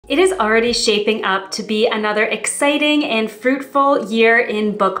It is already shaping up to be another exciting and fruitful year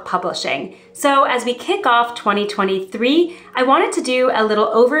in book publishing. So as we kick off 2023, I wanted to do a little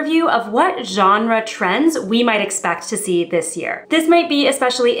overview of what genre trends we might expect to see this year. This might be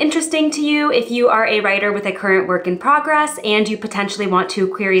especially interesting to you if you are a writer with a current work in progress and you potentially want to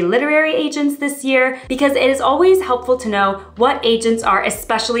query literary agents this year, because it is always helpful to know what agents are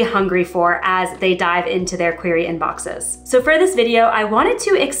especially hungry for as they dive into their query inboxes. So for this video, I wanted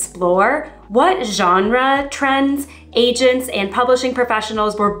to explore what genre trends agents and publishing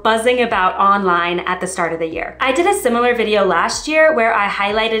professionals were buzzing about online at the start of the year. I did a similar video last year where I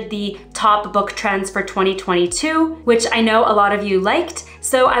highlighted the top book trends for 2022, which I know a lot of you liked,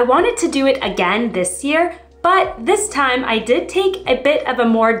 so I wanted to do it again this year. But this time I did take a bit of a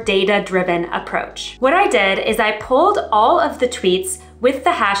more data-driven approach. What I did is I pulled all of the tweets with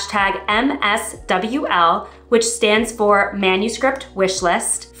the hashtag MSWL, which stands for Manuscript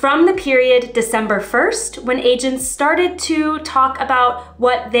Wishlist, from the period December 1st, when agents started to talk about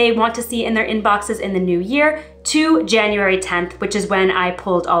what they want to see in their inboxes in the new year, to January 10th, which is when I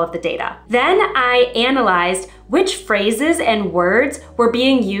pulled all of the data. Then I analyzed which phrases and words were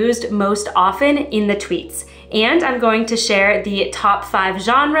being used most often in the tweets. And I'm going to share the top 5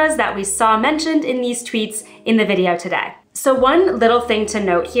 genres that we saw mentioned in these tweets in the video today. So one little thing to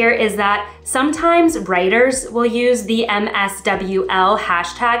note here is that sometimes writers will use the MSWL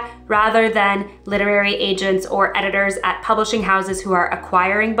hashtag rather than literary agents or editors at publishing houses who are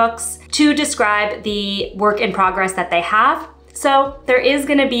acquiring books to describe the work in progress that they have. So there is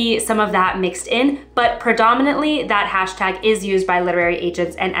going to be some of that mixed in, but predominantly that hashtag is used by literary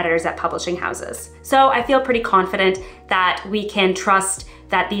agents and editors at publishing houses. So I feel pretty confident that we can trust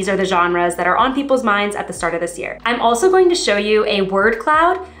that these are the genres that are on people's minds at the start of this year. I'm also going to show you a word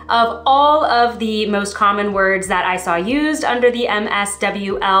cloud of all of the most common words that I saw used under the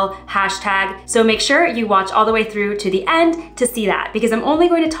MSWL hashtag. So make sure you watch all the way through to the end to see that, because I'm only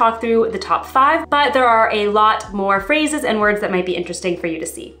going to talk through the top 5, but there are a lot more phrases and words that might be interesting for you to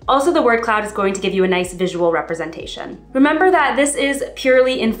see. Also, the word cloud is going to give you a nice visual representation. Remember that this is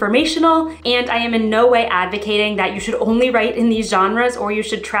purely informational, and I am in no way advocating that you should only write in these genres or you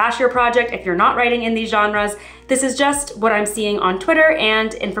should trash your project if you're not writing in these genres. This is just what I'm seeing on Twitter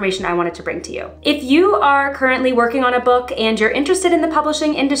and information I wanted to bring to you. If you are currently working on a book and you're interested in the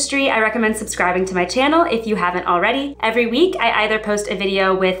publishing industry, I recommend subscribing to my channel if you haven't already. Every week, I either post a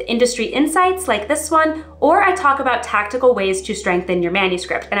video with industry insights like this one, or I talk about tactical ways to strengthen your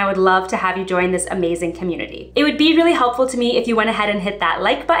manuscript, and I would love to have you join this amazing community. It would be really helpful to me if you went ahead and hit that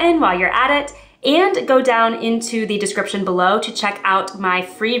like button while you're at it, and go down into the description below to check out my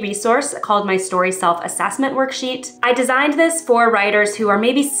free resource called my Story Self-Assessment Worksheet. I designed this for writers who are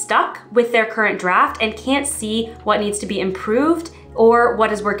maybe stuck with their current draft and can't see what needs to be improved or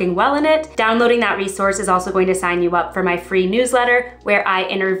what is working well in it. Downloading that resource is also going to sign you up for my free newsletter, where I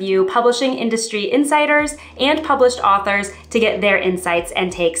interview publishing industry insiders and published authors to get their insights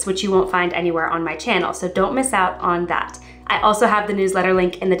and takes, which you won't find anywhere on my channel, so don't miss out on that. I also have the newsletter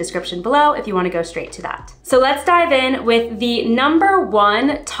link in the description below if you want to go straight to that. So let's dive in with the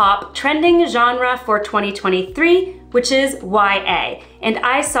 #1 top trending genre for 2023, which is YA. And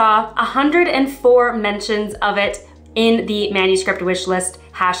I saw 104 mentions of it in the manuscript wishlist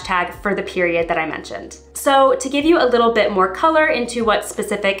hashtag for the period that I mentioned. So to give you a little bit more color into what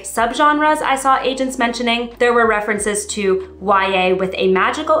specific subgenres I saw agents mentioning, there were references to YA with a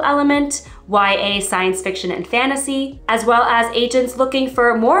magical element, YA science fiction and fantasy, as well as agents looking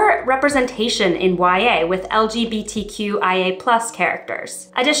for more representation in YA with LGBTQIA+ characters.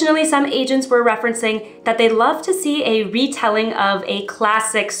 Additionally, some agents were referencing that they'd love to see a retelling of a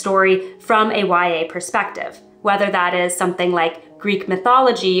classic story from a YA perspective, whether that is something like Greek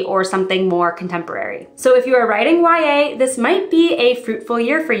mythology or something more contemporary. So if you are writing YA, this might be a fruitful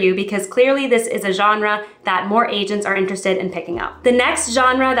year for you, because clearly this is a genre that more agents are interested in picking up. The next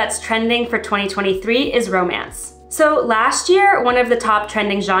genre that's trending for 2023 is romance. So last year, one of the top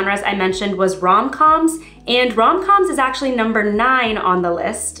trending genres I mentioned was rom-coms, and rom-coms is actually #9 on the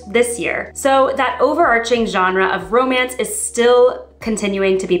list this year. So that overarching genre of romance is still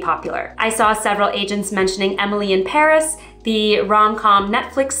continuing to be popular. I saw several agents mentioning Emily in Paris, the rom-com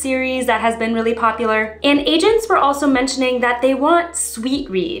Netflix series that has been really popular. And agents were also mentioning that they want sweet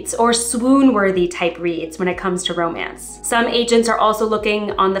reads or swoon-worthy type reads when it comes to romance. Some agents are also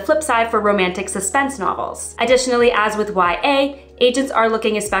looking on the flip side for romantic suspense novels. Additionally, as with YA, agents are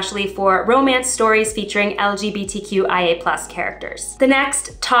looking especially for romance stories featuring LGBTQIA+ characters. The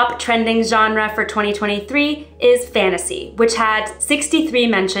next top trending genre for 2023 is fantasy, which had 63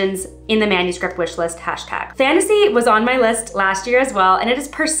 mentions in the manuscript wishlist hashtag. Fantasy was on my list last year as well, and it is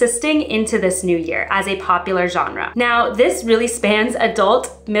persisting into this new year as a popular genre. Now, this really spans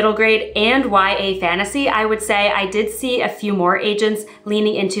adult, middle grade, and YA fantasy. I would say I did see a few more agents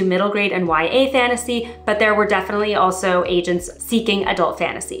leaning into middle grade and YA fantasy, but there were definitely also agents seeking adult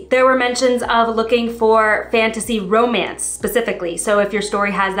fantasy. There were mentions of looking for fantasy romance specifically, so if your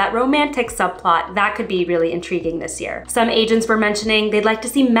story has that romantic subplot, that could be really intriguing this year. Some agents were mentioning they'd like to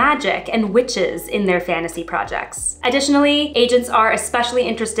see magic and witches in their fantasy projects. Additionally, agents are especially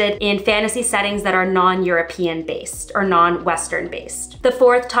interested in fantasy settings that are non-European based or non-Western based. The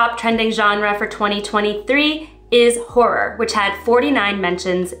fourth top trending genre for 2023 is horror, which had 49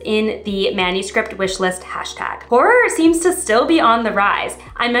 mentions in the manuscript wishlist hashtag. Horror seems to still be on the rise.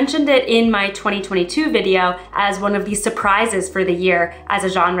 I mentioned it in my 2022 video as one of the surprises for the year as a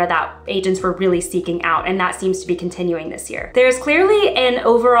genre that agents were really seeking out, and that seems to be continuing this year. There's clearly an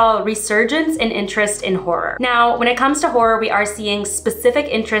overall resurgence in interest in horror. Now, when it comes to horror, we are seeing specific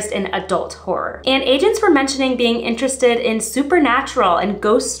interest in adult horror. And agents were mentioning being interested in supernatural and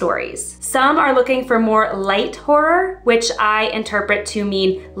ghost stories. Some are looking for more light horror, which I interpret to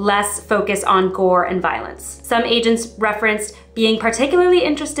mean less focus on gore and violence. Some agents referenced being particularly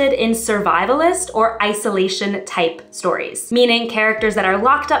interested in survivalist or isolation type stories, meaning characters that are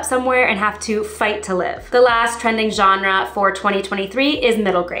locked up somewhere and have to fight to live. The last trending genre for 2023 is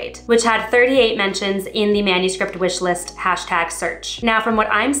middle grade, which had 38 mentions in the manuscript wishlist hashtag search. Now, from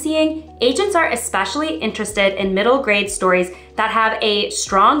what I'm seeing, agents are especially interested in middle grade stories that have a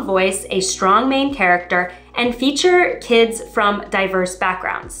strong voice, a strong main character, and feature kids from diverse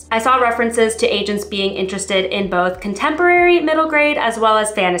backgrounds. I saw references to agents being interested in both contemporary middle grade as well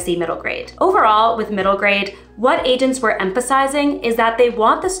as fantasy middle grade. Overall, with middle grade, what agents were emphasizing is that they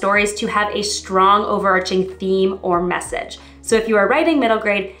want the stories to have a strong overarching theme or message. So if you are writing middle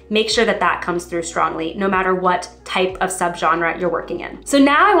grade, make sure that that comes through strongly, no matter what type of subgenre you're working in. So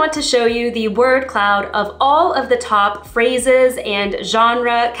now I want to show you the word cloud of all of the top phrases and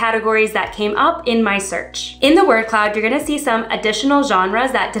genre categories that came up in my search. In the word cloud, you're gonna see some additional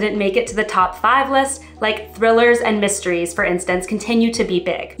genres that didn't make it to the top 5 list, like thrillers and mysteries, for instance, continue to be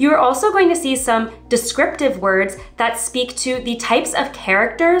big. You're also going to see some descriptive words that speak to the types of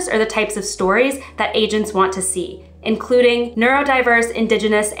characters or the types of stories that agents want to see, including neurodiverse,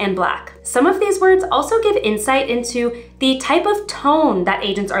 indigenous, and Black. Some of these words also give insight into the type of tone that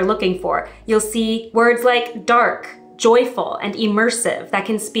agents are looking for. You'll see words like dark, joyful, and immersive that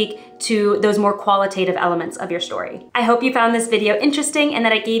can speak to those more qualitative elements of your story. I hope you found this video interesting and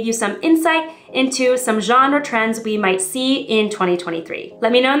that I gave you some insight into some genre trends we might see in 2023.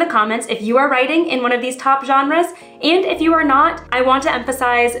 Let me know in the comments if you are writing in one of these top genres, and if you are not, I want to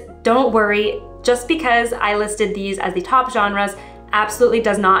emphasize, don't worry. Just because I listed these as the top genres absolutely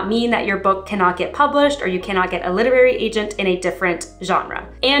does not mean that your book cannot get published or you cannot get a literary agent in a different genre.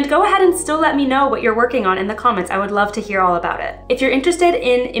 And go ahead and still let me know what you're working on in the comments. I would love to hear all about it. If you're interested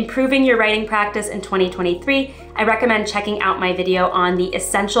in improving your writing practice in 2023, I recommend checking out my video on the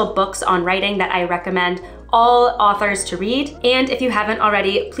essential books on writing that I recommend all authors to read. And if you haven't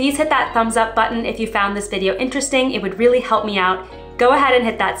already, please hit that thumbs up button if you found this video interesting. It would really help me out. Go ahead and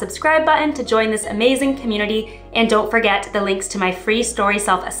hit that subscribe button to join this amazing community, and don't forget the links to my free story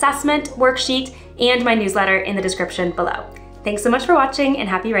self-assessment worksheet and my newsletter in the description below. Thanks so much for watching, and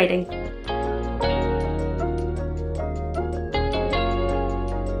happy writing.